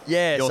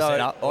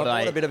setup. I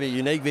bought a bit of a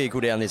unique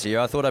vehicle down this year.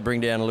 I thought I'd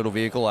bring down a little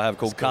vehicle I have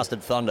called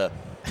Custard Thunder,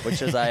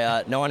 which is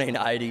a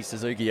 1980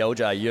 Suzuki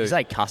LJU. Did you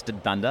say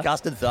Custard Thunder?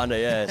 Custard Thunder,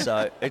 yeah.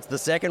 So it's the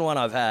second one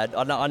I've had.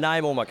 I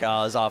name all my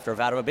cars after I've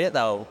had them a bit.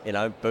 They'll, you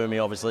know,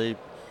 Boomy, obviously.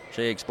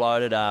 She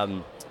exploded.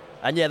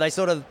 They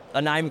sort of,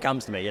 a name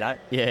comes to me, you know?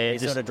 Yeah. You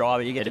sort of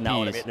drive it, you get to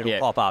know it a bit, and it'll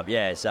pop up.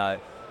 Yeah, so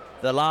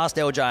the last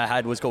LJ I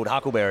had was called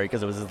Huckleberry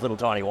because it was this little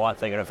tiny white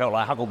thing and it felt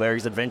like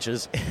Huckleberry's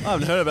Adventures. I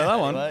haven't heard about that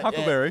one.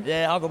 Huckleberry.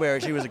 Yeah,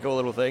 Huckleberry. She was a cool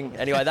little thing.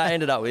 Anyway, that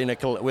ended up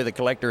with a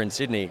collector in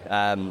Sydney.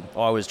 I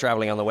was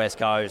travelling on the West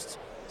Coast.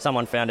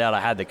 Someone found out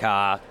I had the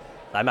car.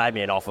 They made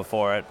me an offer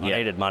for it. I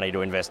needed money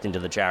to invest into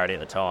the charity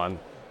at the time.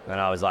 And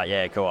I was like,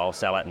 yeah, cool, I'll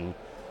sell it. And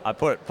I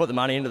put the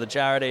money into the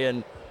charity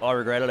and I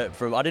regretted it.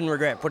 I didn't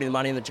regret putting the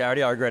money in the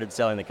charity. I regretted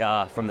selling the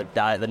car from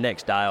the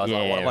next day. I was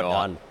like, what have I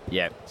done?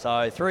 Yeah.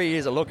 So 3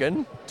 years of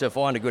looking to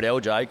find a good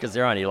LJ because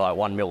they're only like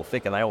 1 mil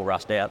thick and they all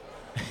rust out.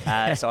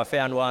 So I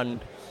found one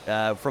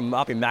from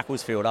up in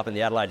Macclesfield, up in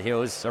the Adelaide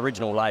Hills,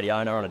 original lady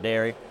owner on a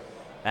dairy.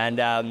 And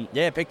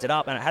picked it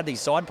up and it had I had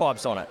these side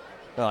pipes on it.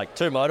 Like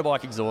 2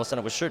 motorbike exhausts and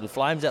it was shooting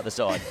flames out the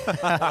side. And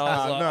I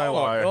was like, No oh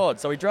my way. God.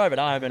 So we drove it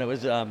home and it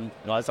was,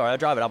 I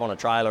drove it up on a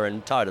trailer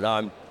and towed it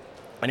home.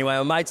 Anyway,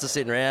 my mates are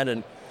sitting around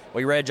and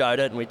we regoed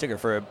it and we took it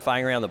for a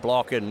fang around the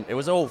block and it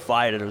was all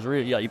faded. It was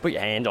really, you put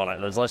your hand on it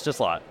and it was just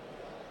like,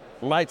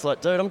 mate's like,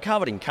 dude, I'm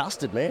covered in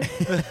custard, man.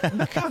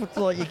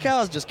 Your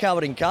car's just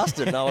covered in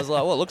custard. And I was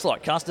like, well, it looks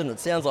like custard and it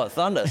sounds like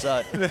thunder.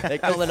 So they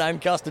call the name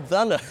Custard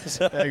Thunder.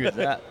 So, How good is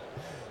that?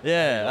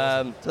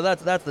 yeah, so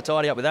that's the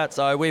tidy up with that.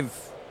 So we've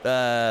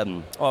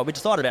we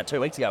decided about 2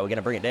 weeks ago we're going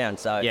to bring it down.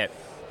 So Yep.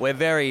 we're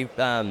very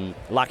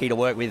lucky to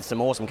work with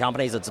some awesome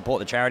companies that support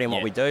the charity and what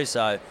Yep. we do.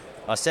 So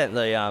I sent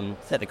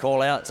the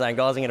call out saying,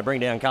 guys, I'm going to bring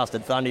down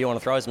Custard Thunder. You want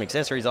to throw some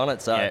accessories on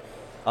it? So Yep.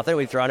 I think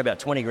we've thrown about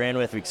 20 grand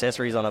worth of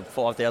accessories on a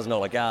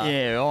 $5,000 car.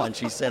 Yeah, right. And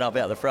she's set up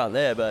out the front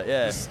there. But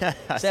yeah,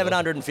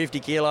 750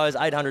 kilos,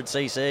 800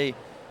 cc.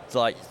 It's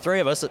like three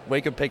of us,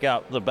 we could pick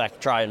up the back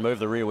tray and move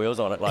the rear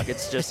wheels on it. Like,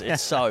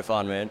 it's so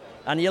fun, man.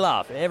 And you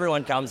laugh.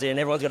 Everyone comes in,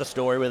 everyone's got a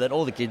story with it.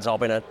 All the kids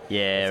hop in it.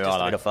 Yeah, it's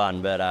just a bit of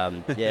fun. But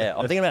yeah,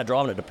 I'm thinking about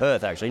driving it to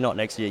Perth, actually, not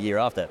next year, year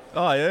after.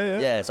 Oh, yeah.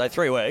 Yeah, so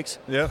 3 weeks.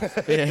 Yeah.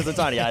 Because it's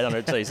only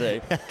 800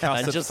 cc.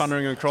 Custard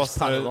thundering across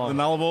the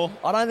Nullarbor.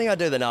 I don't think I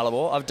do the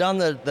Nullarbor. I've done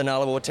the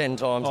Nullarbor 10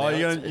 times. Oh, now.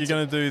 you're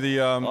going to do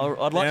the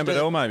I'd like to do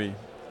Amberdell, maybe?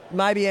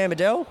 Maybe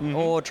Amberdell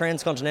or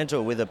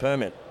Transcontinental with a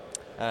permit.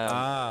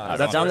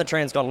 I've done the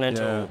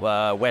Transcontinental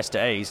west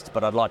to east,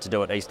 but I'd like to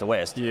do it east to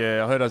west.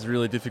 Yeah, I heard that's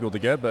really difficult to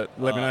get, but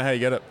let me know how you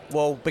get it.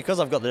 Well, because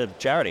I've got the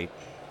charity,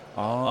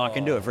 I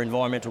can do it for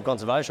environmental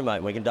conservation,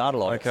 mate. We can data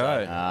log it.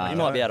 Okay. So you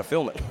might be able to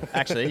film it.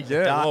 Actually,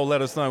 Yeah, well,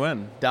 let us know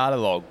when. data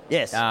log.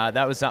 Yes.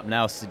 That was something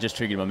else that just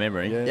triggered my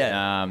memory.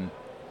 Yeah.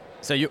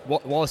 So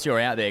whilst you're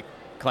out there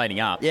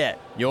cleaning up, Yeah.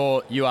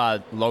 you are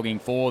logging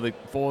for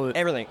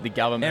Everything. the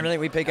government. Everything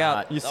we pick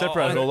up. You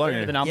separate it all, don't Where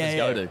you? the numbers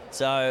go to.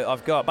 So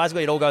I've got,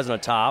 basically it all goes on a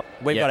tarp.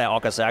 We've Yep. got our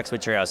Ocker sacks,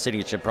 which are our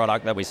signature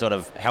product that we sort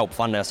of help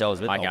fund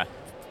ourselves with. Okay.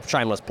 Oh,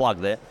 shameless plug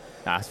there.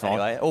 That's fine.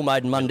 Anyway, all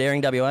made in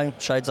Mundaring, WA,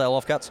 shade sale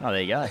offcuts. Oh,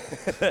 there you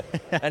go.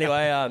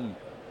 Anyway,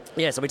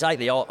 yeah, so we take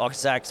the Ocker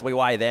sacks, we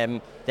weigh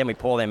them, then we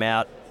pour them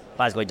out,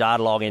 basically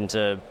data log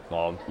into,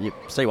 well, you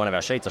see one of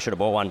our sheets, I should have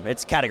bought one.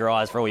 It's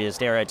categorised for all your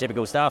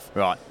stereotypical stuff.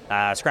 Right.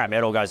 Scrap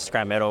metal goes to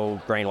scrap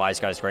metal, green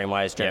waste goes to green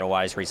waste, general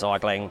waste,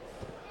 recycling.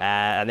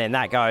 And then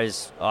that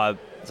goes,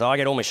 so I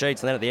get all my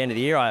sheets, and then at the end of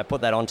the year, I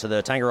put that onto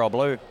the Tangaroa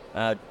Blue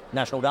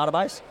national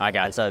database. Okay.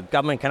 And so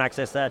government can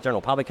access that,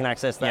 general public can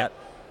access that, Yep.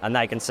 and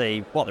they can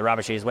see what the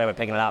rubbish is, where we're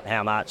picking it up,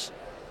 how much.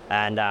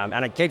 And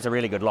it keeps a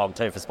really good log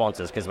too for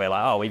sponsors, because we're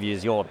like, oh, we've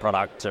used your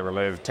product to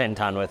remove 10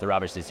 tonne worth of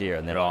rubbish this year,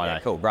 and they're like, yeah,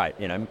 cool, great.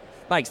 You know,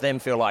 makes them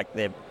feel like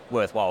they're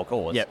worthwhile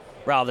cause. Yep.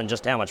 Rather than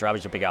just how much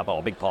rubbish you pick up,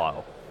 a big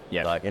pile.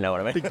 Yep. Like, you know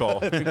what I mean? Big pile.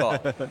 Big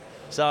pile.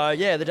 So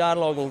yeah, the data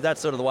log,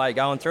 that's sort of the way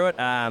going through it.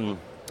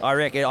 I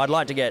reckon I'd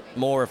like to get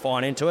more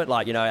refined into it,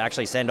 like, you know,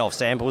 actually send off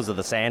samples of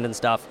the sand and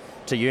stuff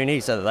to uni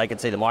so that they can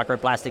see the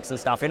microplastics and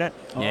stuff in it.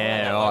 Yeah,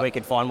 And right. we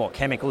could find what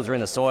chemicals are in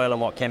the soil and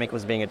what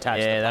chemicals are being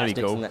attached Yeah, to that'd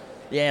be plastics. cool. And that.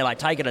 Yeah, like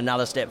take it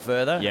another step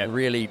further Yep. and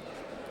really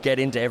get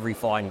into every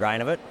fine grain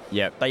of it.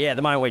 Yep. But yeah, at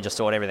the moment we just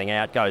sort everything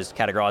out, goes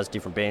categorised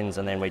different bins,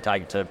 and then we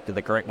take it to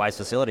the correct waste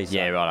facilities. So,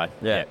 Yeah, righto.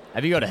 Yeah.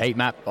 Have you got a heat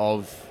map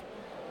of?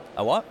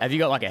 A what? Have you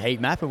got like a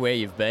heat map of where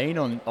you've been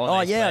on? Oh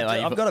these- yeah,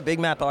 like, I've got a big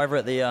map over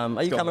at the. Are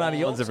you got coming over lines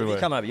Yorks? If you everywhere.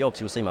 come over Yorks,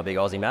 you'll see my big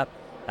Aussie map.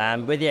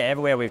 But yeah,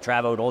 everywhere we've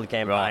travelled, all the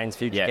campaigns,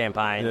 future Yeah.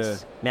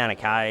 campaigns, Mount of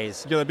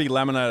K's. You got a big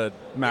laminated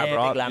map, Yeah,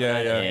 right? big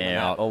laminated Yeah,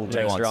 map, all wouldn't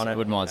texture mind- on it.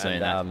 wouldn't mind seeing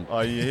that. Oh,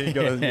 you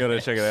got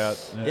to check it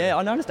out. Yeah,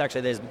 I noticed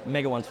actually there's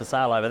mega ones for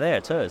sale over there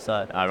too.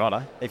 So Oh,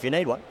 righto. if you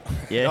need one,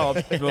 Yeah. Oh,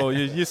 well,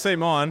 you see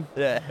mine.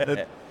 yeah.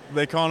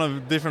 They're kind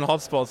of different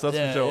hotspots, that's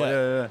for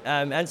sure.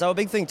 Yeah. And so a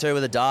big thing too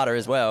with the data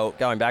as well,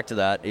 going back to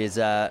that, is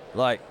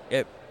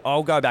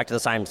I'll go back to the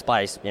same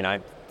space, you know,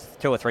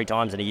 2 or 3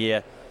 times in a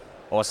year,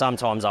 or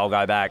sometimes I'll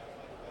go back,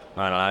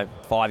 I don't know,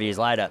 5 years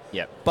later.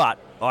 Yep. But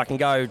I can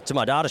go to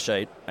my data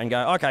sheet and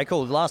go, okay,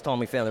 cool, the last time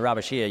we found the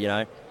rubbish here, you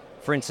know,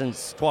 for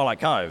instance, Twilight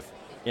Cove,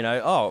 you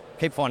know, oh,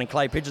 keep finding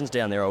clay pigeons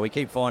down there, or we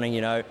keep finding,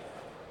 you know,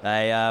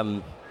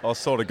 I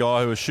saw the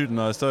guy who was shooting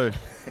those too.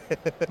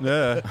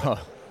 Yeah.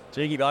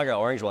 cheeky bugger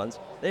orange ones,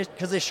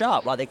 because they're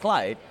sharp, like they're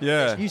clay.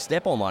 Yeah. If you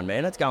step on one,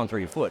 man, it's going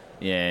through your foot.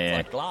 Yeah.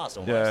 It's like glass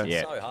almost. Yeah. It's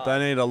Yeah. so hard.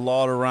 They need a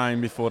lot of rain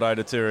before they Yeah,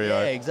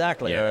 deteriorate.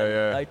 exactly.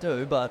 Yeah. They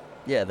do, but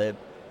yeah, they're,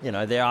 you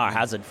know, they are a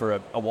hazard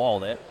for a while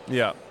there.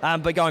 Yeah.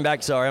 But going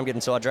back, sorry, I'm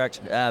getting sidetracked.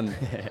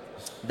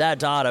 That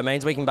data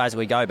means we can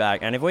basically go back,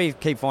 and if we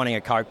keep finding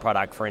a Coke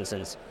product, for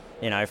instance,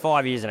 you know,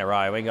 5 years in a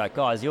row, we go,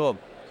 guys, your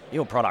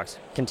product's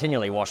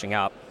continually washing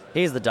up.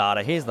 Here's the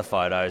data, here's the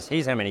photos,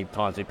 here's how many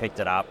times we picked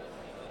it up.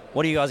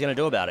 What are you guys going to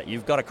do about it?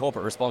 You've got a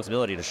corporate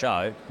responsibility to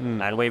show,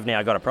 and we've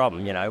now got a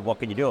problem. You know, what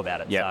can you do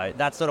about it? Yep. So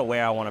that's sort of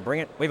where I want to bring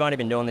it. We've only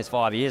been doing this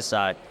 5 years,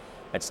 so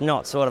it's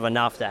not sort of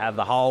enough to have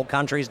the whole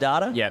country's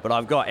data. Yep. But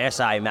I've got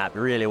SA mapped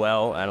really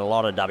well, and a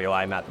lot of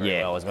WA mapped really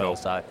Yeah, well as well. cool.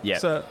 So Yeah.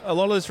 So a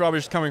lot of this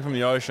rubbish is coming from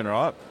the ocean,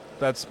 right?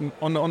 That's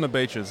on the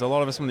beaches. A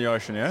lot of it's from the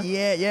ocean, yeah?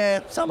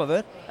 Yeah, some of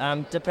it.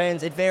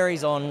 Depends. It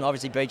varies on,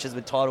 obviously, beaches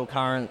with tidal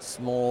currents,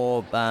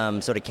 more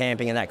sort of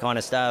camping and that kind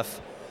of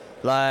stuff.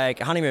 Like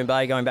Honeymoon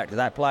Bay, going back to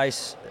that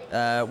place,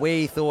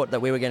 we thought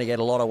that we were going to get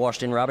a lot of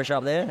washed-in rubbish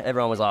up there.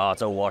 Everyone was like, oh,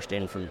 it's all washed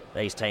in from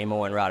East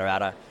Timor and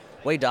rada.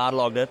 We data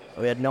logged it.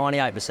 We had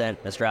 98%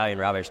 Australian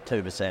rubbish,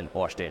 2%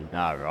 washed in.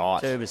 Oh, right.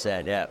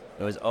 2%, yeah.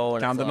 It was all...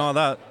 Can't deny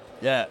that.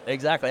 Yeah,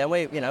 exactly. And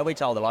we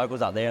told the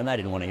locals up there, and they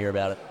didn't want to hear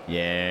about it.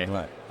 Yeah.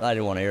 Right. They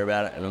didn't want to hear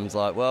about it, and I was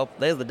like, well,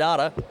 there's the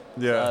data.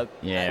 Yeah.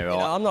 Yeah, you right.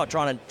 know, I'm not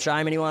trying to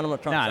shame anyone. I'm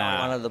not trying to throw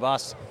anyone under the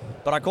bus.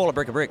 But I call a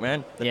brick a brick,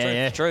 man. The truth,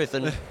 the truth,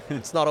 and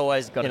it's not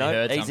always easy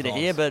sometimes. to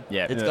hear, but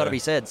it's got to be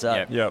said.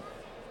 So Yep.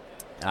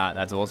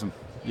 That's awesome.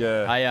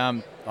 Yeah. Hey,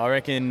 I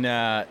reckon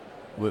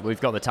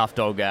we've got the Tough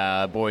Dog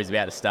boys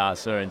about to start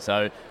soon,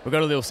 so we've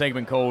got a little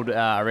segment called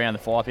Around the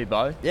Fire Pit,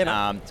 Beau. Yeah,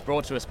 man. It's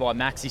brought to us by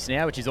Maxis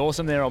now, which is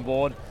awesome. They're on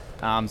board.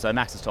 So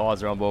Maxis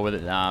tyres are on board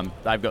with it.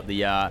 They've got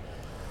the, I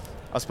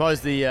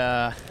suppose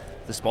the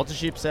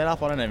sponsorship set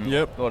up. I don't even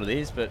know what it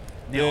is, but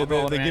they're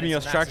giving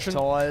us traction.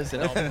 Tyres,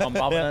 and I'm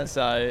bumping it,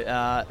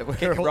 so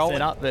we're all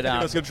set up. But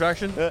giving us good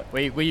traction.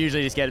 we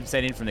usually just get them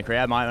sent in from the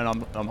crowd, mate,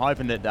 and I'm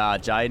hoping that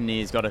Jaden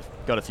here's got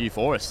a few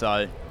for us.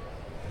 So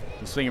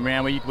we'll swing them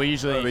around. We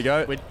usually there we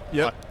go. We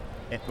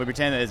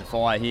pretend that there's a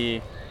fire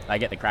here. They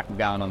get the crackle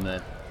going on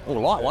the. Oh, the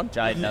light one.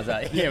 Jaden does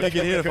that. Yeah, you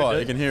can hear the fire.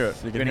 You can hear it.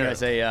 We're going to go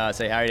see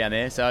Harry down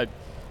there. So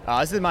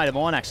this is a mate of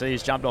mine, actually,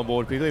 who's jumped on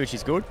board quickly, which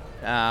is good.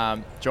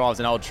 Drives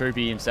an old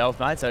troopy himself,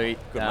 mate, so he's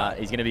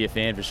going to be a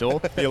fan for sure.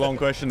 Be a long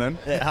question then.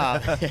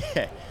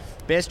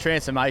 Best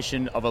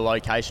transformation of a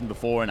location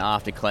before and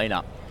after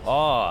cleanup?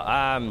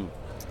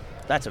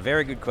 That's a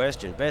very good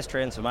question. Best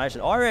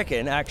transformation. I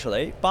reckon,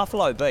 actually,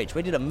 Buffalo Beach.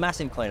 We did a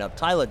massive cleanup.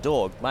 Taylor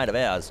Dog, mate of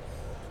ours,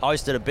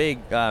 hosted a big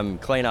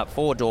cleanup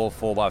 4-door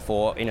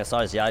 4x4 in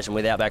association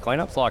with Outback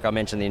Cleanups. Like I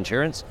mentioned, the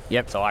insurance.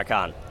 Yep. So I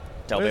can't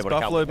tell Where's people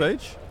to Buffalo come.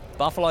 Beach?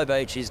 Buffalo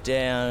Beach is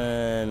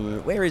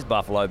down. Where is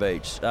Buffalo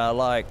Beach?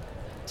 Like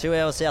 2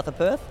 hours south of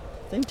Perth.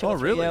 I think 2 or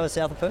 3 hours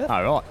south of Perth.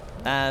 Oh, right.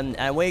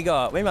 And we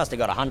must have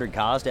got 100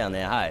 cars down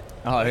there, hey?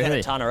 Oh, we really? had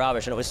a ton of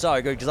rubbish, and it was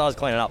so good because I was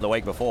cleaning up the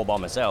week before by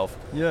myself.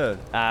 Yeah.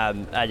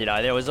 And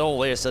there was all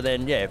this, and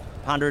then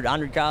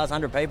 100 cars,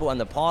 100 people, and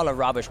the pile of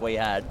rubbish we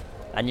had,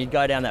 and you'd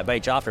go down that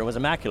beach after, it was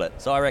immaculate.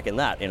 So I reckon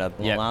that, in a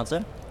long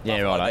answer. Yeah,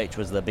 Buffalo right. Beach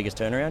was the biggest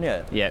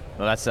turnaround, Yeah,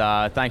 well, that's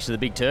thanks to the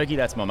Big Turkey.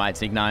 That's my mate's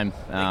nickname.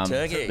 Big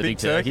Turkey. The Big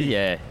Turkey,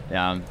 yeah.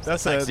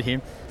 That's thanks to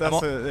him.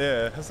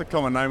 That's a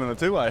common name on the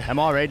two-way. Am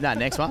I reading that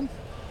next one?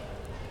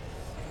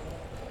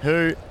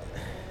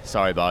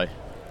 Sorry, Beau.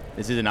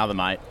 This is another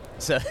mate.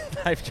 So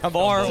they've jumped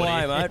Far on board away,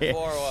 here. mate,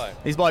 far away.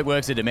 This bloke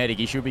works at Dometic.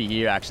 He should be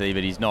here, actually,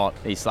 but he's not.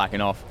 He's slacking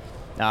off.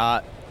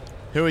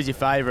 Who is your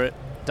favourite,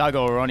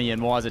 Duggo or Ronnie,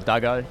 and why is it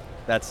Duggo?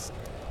 That's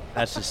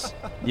just,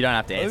 you don't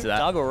have to answer that.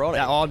 Doug or Ronnie?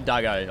 I'm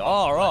Duggo.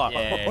 Oh, right.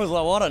 Yeah. I was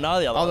like, well, I don't know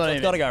the other one, so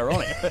it's got to go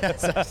Ronnie.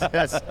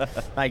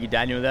 Thank you,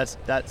 Daniel.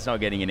 That's not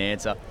getting an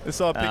answer.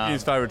 This is picking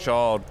his favourite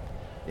child.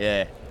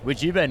 Yeah,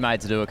 which you've been made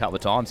to do a couple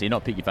of times. So you're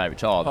not pick your favourite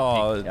child,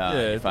 pick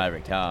your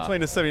favourite car.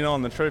 Between the 79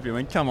 and the Troopy, I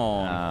mean, come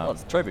on.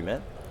 It's a Troopy,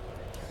 man.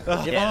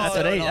 That's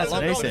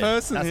what he said.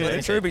 Person That's here. what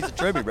a Troopy's a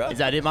Troopy, bro. Is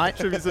that it, mate?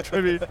 Troopy's a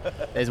Troopy.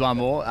 There's one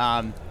more.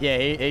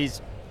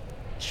 He's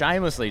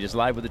shamelessly just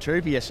labelled the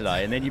Troopy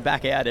yesterday, and then you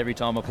back out every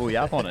time I pull you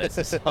up on it. It's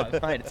just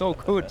like, mate, it's all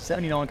good.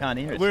 79 can't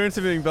hear it. We're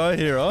interviewing Beau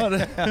here,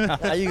 right?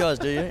 How you guys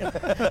do,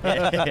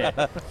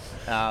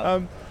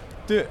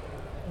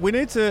 we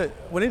need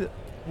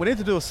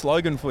to do a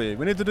slogan for you.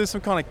 We need to do some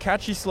kind of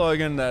catchy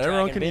slogan that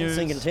everyone can use.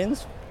 Sinking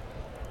tins.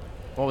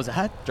 What was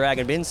that?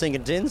 Dragon bins,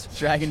 sinking tins.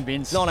 Dragon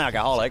bins.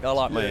 Non-alcoholic. I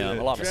like my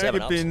 7-Ups.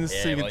 Dragon bins,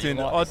 Yeah, sinking well, tin.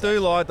 you like I this do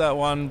like that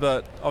one,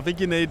 but I think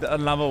you need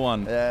another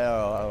one. Yeah,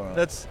 all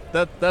right.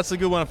 That's a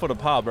good one for the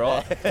pub,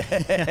 right?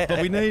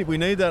 But we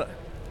need that.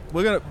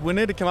 We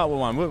need to come up with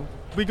one. It'd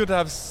be good to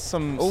have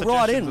some. Well,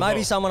 right in.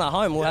 Maybe someone at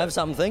home will have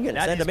something thinking.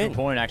 That Send is them a in. good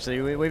point,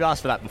 actually. We've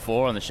asked for that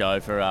before on the show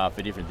for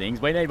different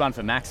things. We need one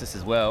for Maxis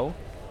as well.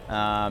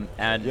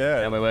 And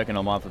we're working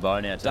on one for Beau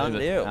now too. Done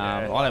deal.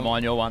 I don't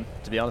mind your one,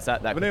 to be honest.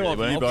 That could really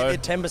work. I'll give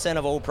you 10%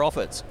 of all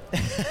profits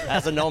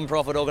as a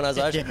non-profit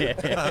organisation. Yeah.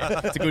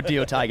 It's a good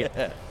deal, take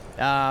it.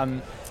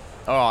 All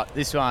right,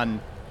 this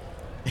one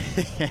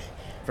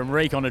from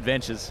Recon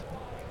Adventures.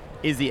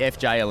 Is the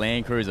FJ a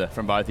Land Cruiser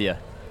from both of you?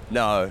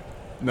 No.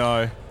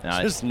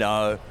 Just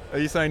no. Are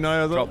you saying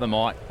no as well? Drop the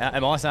mic.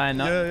 Am I saying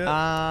no?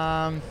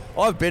 Yeah.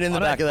 I've been in the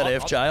back of that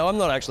FJ. I'm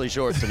not actually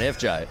sure it's an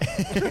FJ.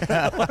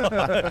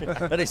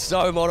 That is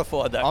so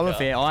modified, that I'm car. a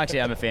fan. I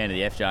actually am a fan of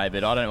the FJ,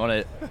 but I don't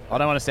want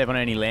to step on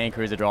any Land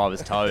Cruiser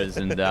drivers' toes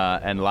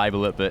and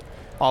label it. But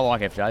I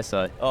like FJ,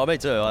 so. Oh, me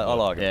too. I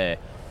like it.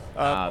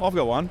 Yeah. I've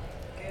got one.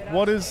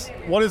 What is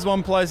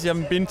one place you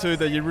haven't been to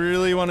that you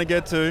really want to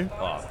get to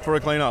for a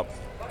clean-up?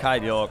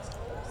 Cape York.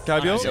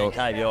 Cape York?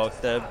 Cape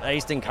York. The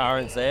eastern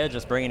currents there,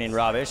 just bringing in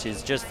rubbish,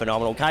 is just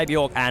phenomenal. Cape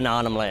York and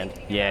Arnhem Land.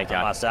 Yeah, okay.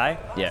 I must say.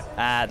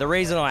 Yeah. The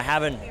reason I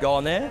haven't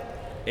gone there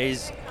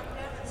is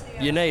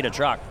you need a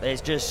truck. There's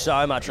just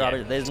so much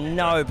rubbish. There's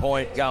no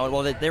point going.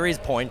 Well, there is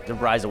point to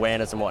raise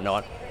awareness and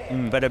whatnot,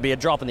 but it'd be a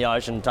drop in the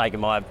ocean taking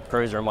my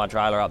cruiser and my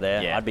trailer up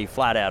there. Yeah. I'd be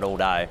flat out all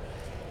day.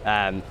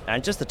 And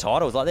just the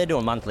titles, like they're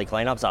doing monthly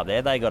cleanups up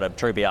there. They got a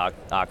Troopy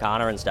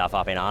Arcana and stuff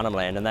up in Arnhem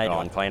Land, and they're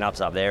doing cleanups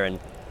up there, and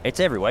it's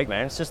every week,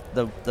 man. It's just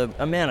the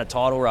amount of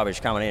tidal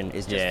rubbish coming in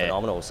is just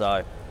phenomenal.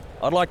 So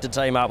I'd like to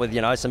team up with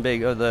some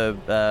big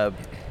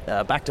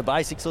Back to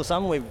Basics or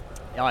something.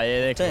 Oh,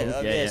 yeah, they're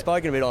cool. Yeah,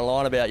 spoken a bit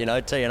online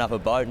about, teeing up a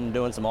boat and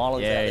doing some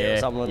islands out there or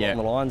something along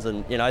the lines.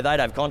 And, they'd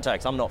have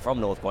contacts. I'm not from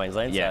North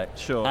Queensland,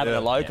 so having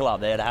a local up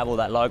there to have all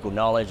that local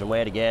knowledge and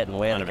where to get and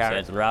where to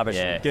carry the rubbish.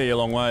 Yeah. Get you a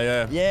long way,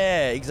 yeah.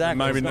 Yeah, exactly.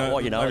 Maybe,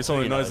 maybe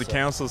someone who knows the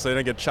council so you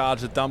don't get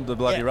charged to dump the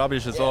bloody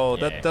rubbish as well.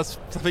 That's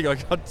something I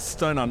just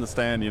don't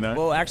understand,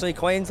 Well, actually,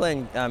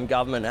 Queensland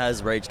government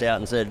has reached out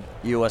and said,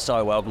 you are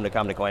so welcome to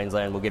come to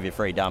Queensland. We'll give you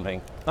free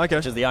dumping. Okay.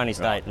 Which is the only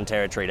state and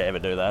territory to ever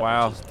do that.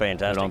 Wow. Which is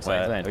fantastic.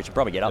 So we should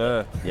probably get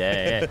up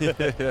there.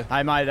 Yeah.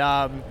 Hey,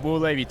 mate, we'll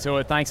leave you to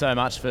it. Thanks so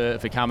much for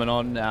coming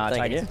on,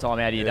 taking some time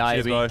out of your day.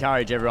 Cheers, we bro.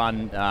 encourage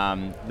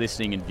everyone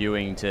listening and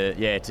viewing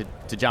to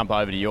jump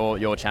over to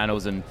your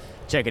channels and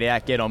check it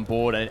out, get on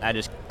board and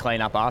just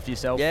clean up after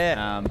yourself.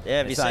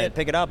 If you see it,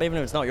 pick it up. Even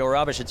if it's not your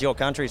rubbish, it's your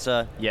country,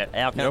 so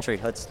our country.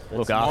 Let's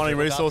look after Mining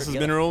Resources,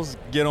 Minerals,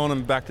 get on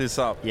and back this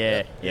up.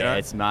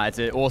 It's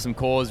an awesome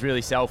cause,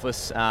 really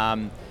selfless.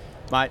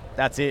 Mate,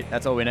 that's it.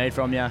 That's all we need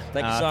from you.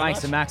 Thank you so much.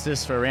 Thanks to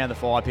Maxis for Around the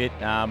Fire Pit.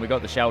 We've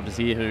got the Shelters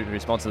here who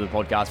sponsor the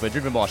podcast. We're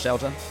driven by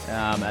Shelter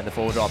at the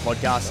Forward Drive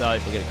Podcast. So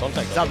we'll get in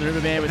contact. It's up the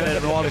Riverman with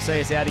Ed We'll see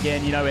us out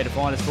again. You know where to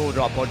find us. Forward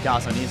Drive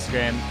Podcast on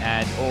Instagram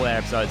and all our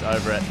episodes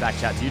over at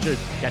Backchat's YouTube.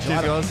 Catch you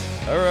later. Cheers,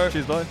 guys. All right.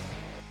 Cheers, bye.